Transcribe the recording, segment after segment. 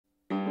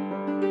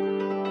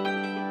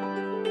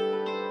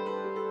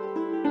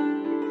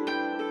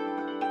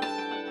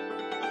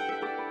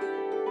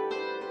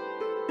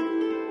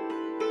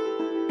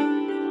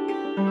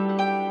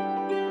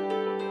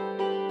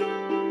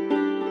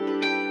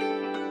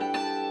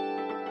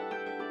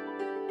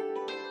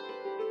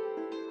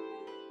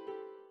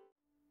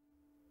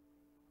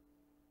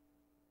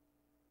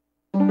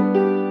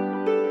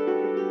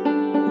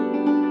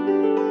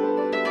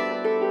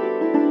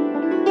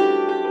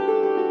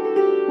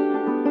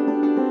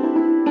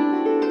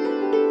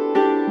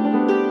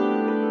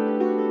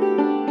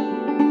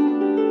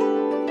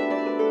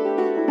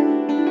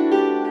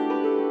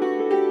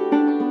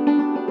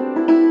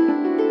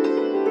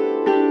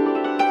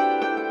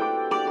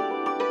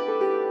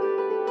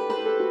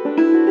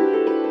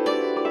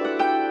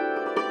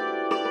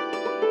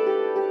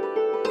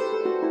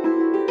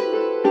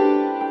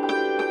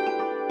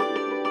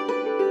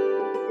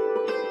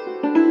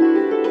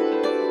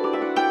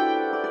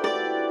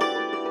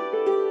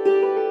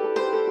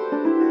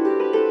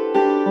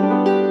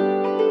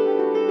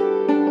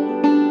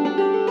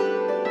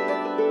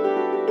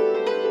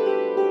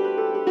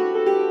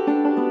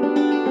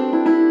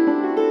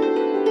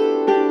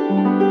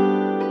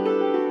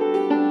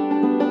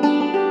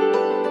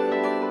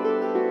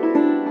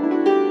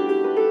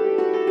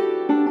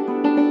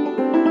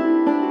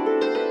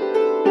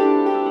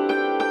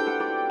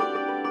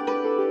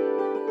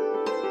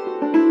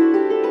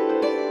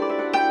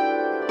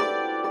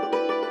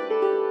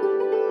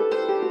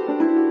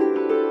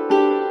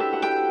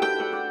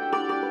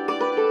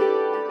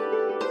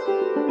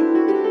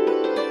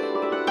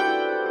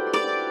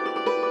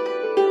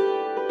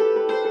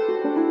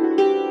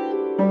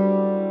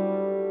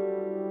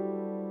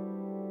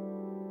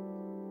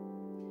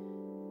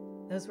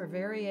Those were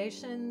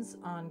variations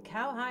on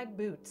Cowhide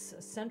Boots,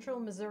 a Central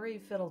Missouri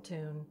fiddle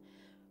tune.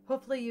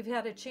 Hopefully you've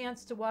had a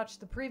chance to watch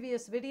the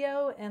previous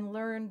video and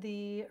learn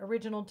the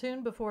original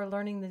tune before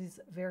learning these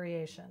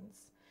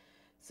variations.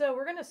 So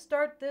we're going to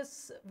start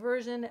this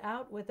version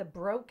out with a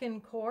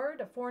broken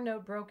chord, a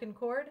 4-note broken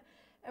chord,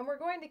 and we're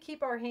going to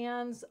keep our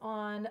hands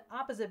on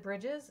opposite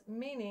bridges,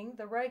 meaning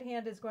the right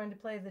hand is going to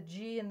play the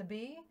G and the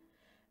B,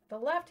 the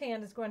left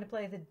hand is going to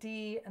play the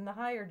D and the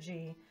higher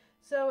G.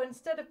 So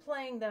instead of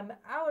playing them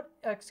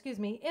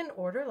in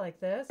order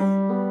like this,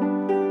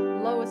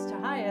 lowest to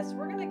highest,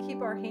 we're going to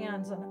keep our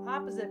hands on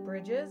opposite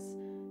bridges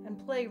and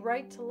play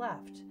right to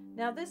left.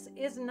 Now this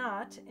is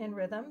not in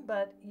rhythm,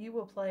 but you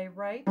will play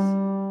right,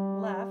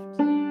 left,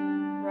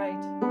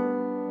 right,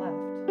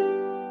 left.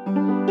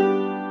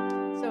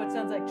 So it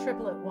sounds like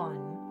triplet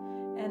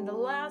 1. And the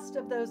last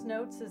of those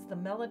notes is the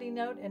melody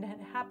note, and it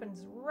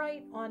happens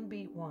right on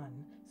beat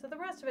 1. So the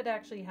rest of it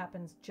actually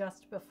happens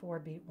just before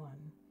beat 1.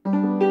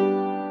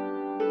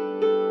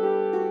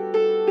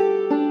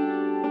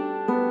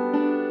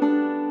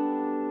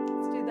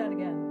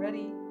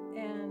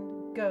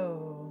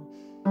 Go.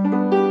 We've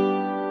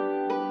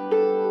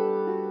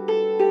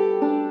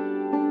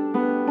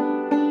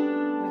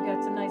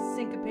got some nice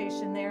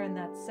syncopation there in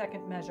that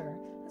second measure.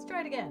 Let's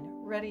try it again.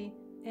 Ready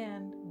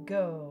and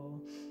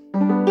go.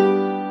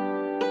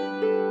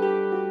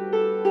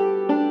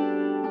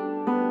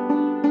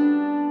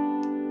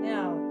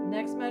 Now,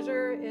 next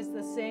measure is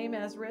the same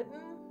as written.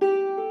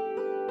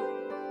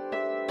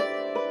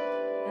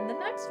 And the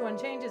next one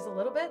changes a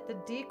little bit. The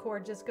D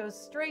chord just goes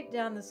straight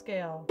down the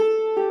scale.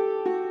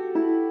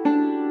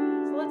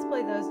 Let's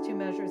play those two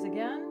measures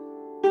again.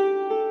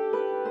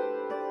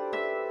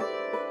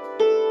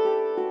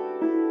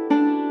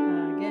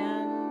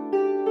 Again.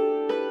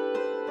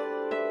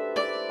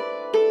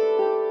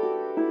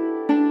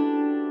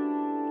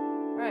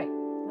 Right,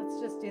 let's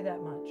just do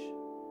that much.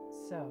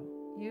 So,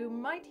 you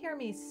might hear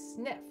me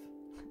sniff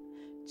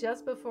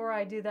just before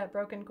I do that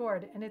broken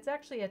chord, and it's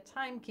actually a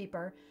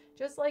timekeeper,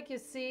 just like you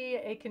see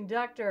a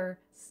conductor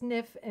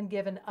sniff and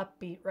give an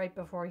upbeat right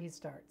before he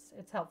starts.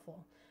 It's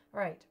helpful. All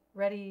right,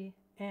 ready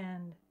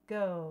and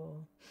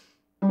go.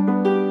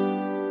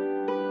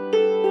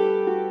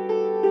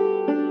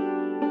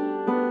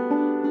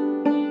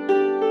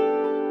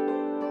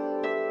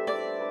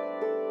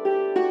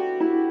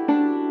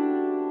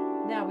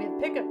 Now we have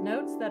pickup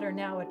notes that are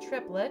now a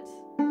triplet.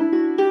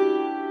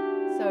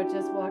 So it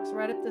just walks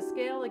right up the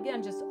scale,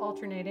 again, just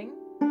alternating.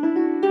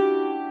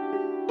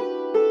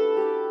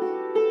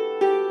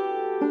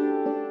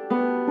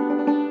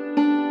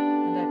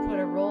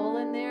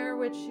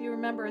 Which you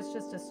remember is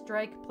just a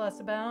strike plus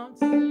a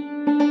bounce.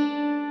 And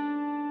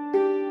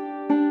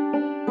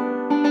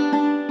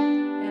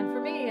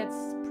for me,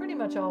 it's pretty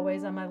much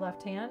always on my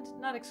left hand.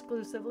 Not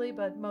exclusively,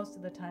 but most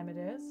of the time it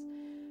is.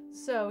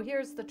 So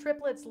here's the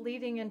triplets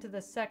leading into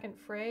the second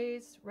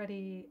phrase.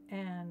 Ready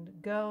and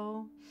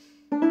go.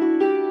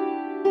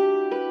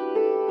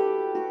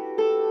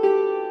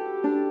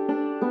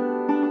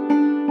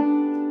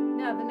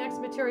 Now the next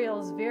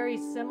material is very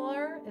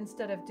similar.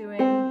 Instead of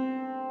doing,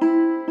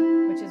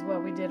 which is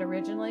what we did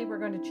originally, we're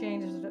going to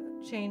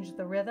change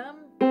the rhythm.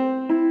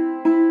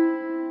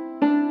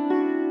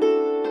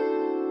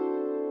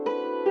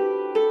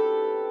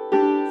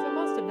 So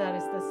most of that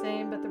is the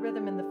same, but the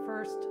rhythm in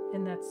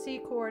that C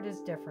chord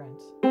is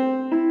different.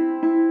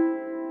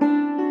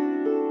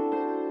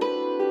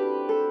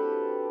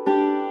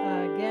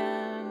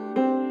 Again.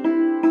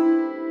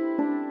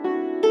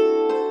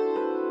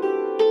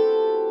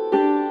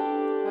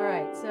 All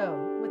right, so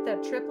with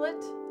that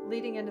triplet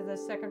leading into the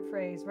second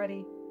phrase,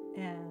 ready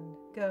and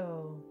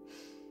go.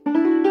 All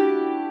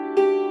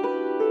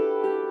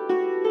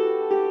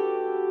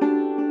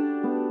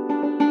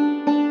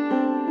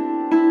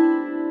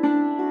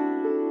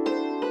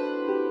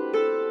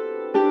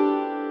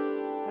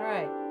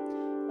right,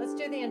 let's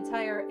do the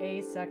entire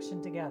A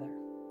section together,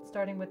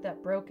 starting with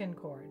that broken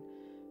chord.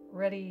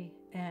 Ready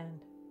and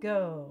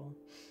go.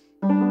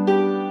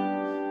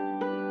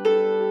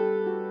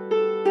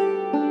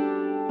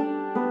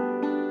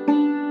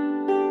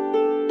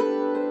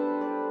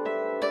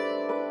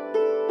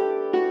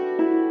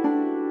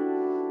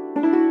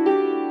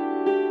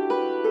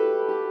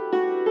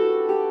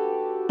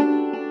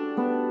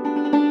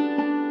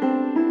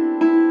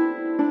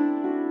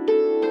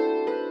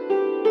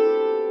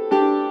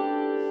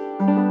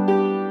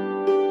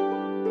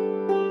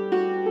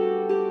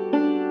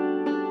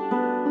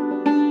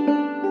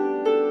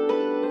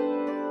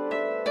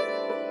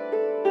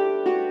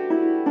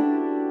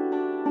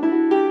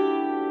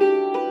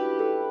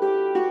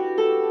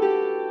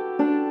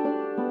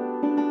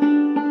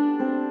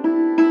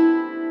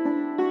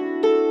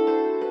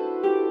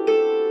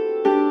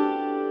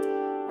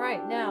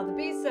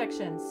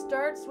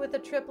 Starts with a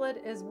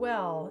triplet as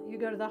well. You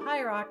go to the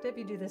higher octave,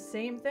 you do the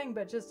same thing,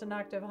 but just an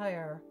octave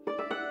higher.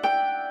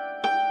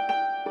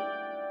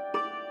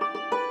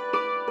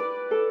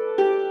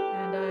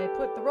 And I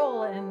put the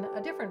roll in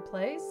a different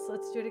place.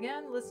 Let's do it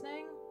again,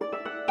 listening.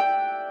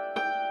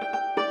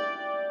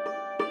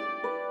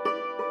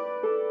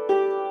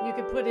 You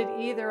could put it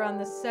either on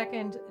the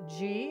second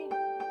G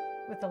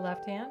with the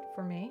left hand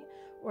for me,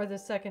 or the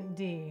second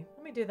D.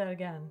 Let me do that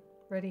again.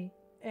 Ready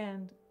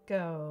and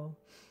go.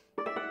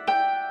 And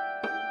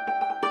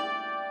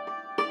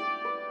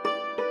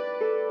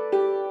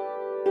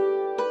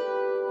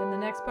the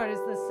next part is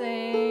the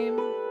same.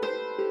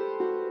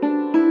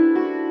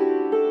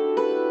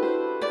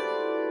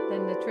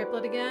 Then the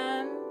triplet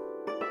again.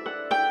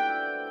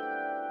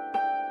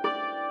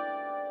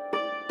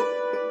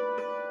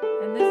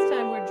 And this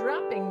time we're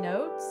dropping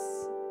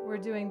notes. We're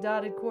doing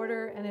dotted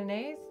quarter and an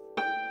eighth.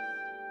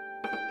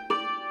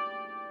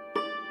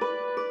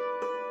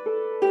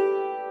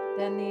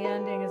 Then the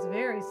ending is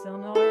very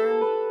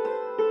similar.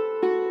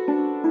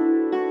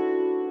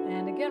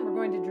 And again, we're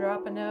going to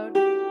drop a note.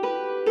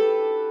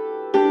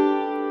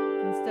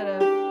 Instead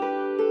of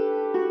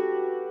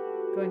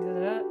going to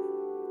the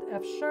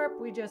F sharp,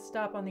 we just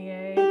stop on the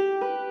A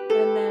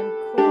and then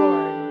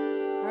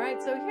chord. All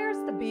right, so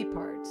here's the B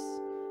parts.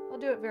 I'll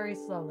do it very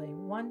slowly.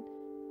 1,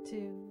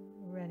 2,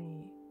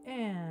 ready,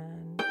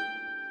 and...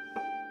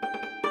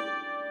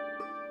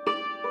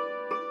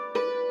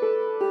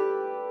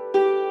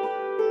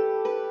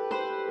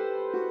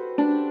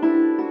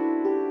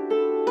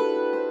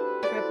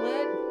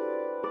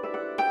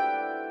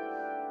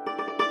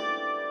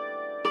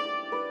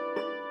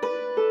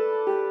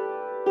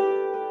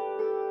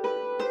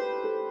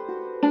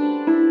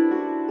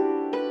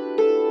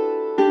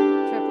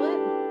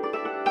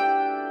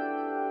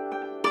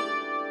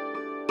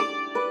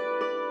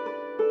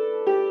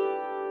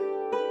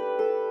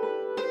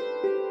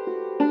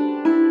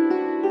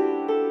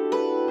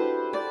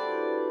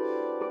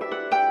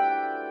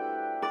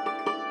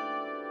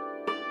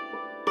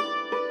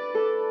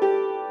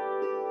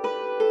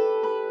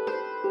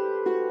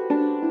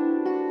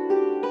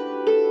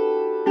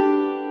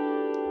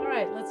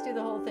 Let's do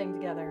the whole thing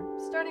together,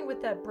 starting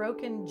with that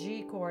broken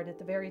G chord at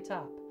the very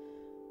top.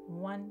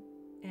 1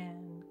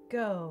 and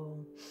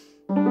go.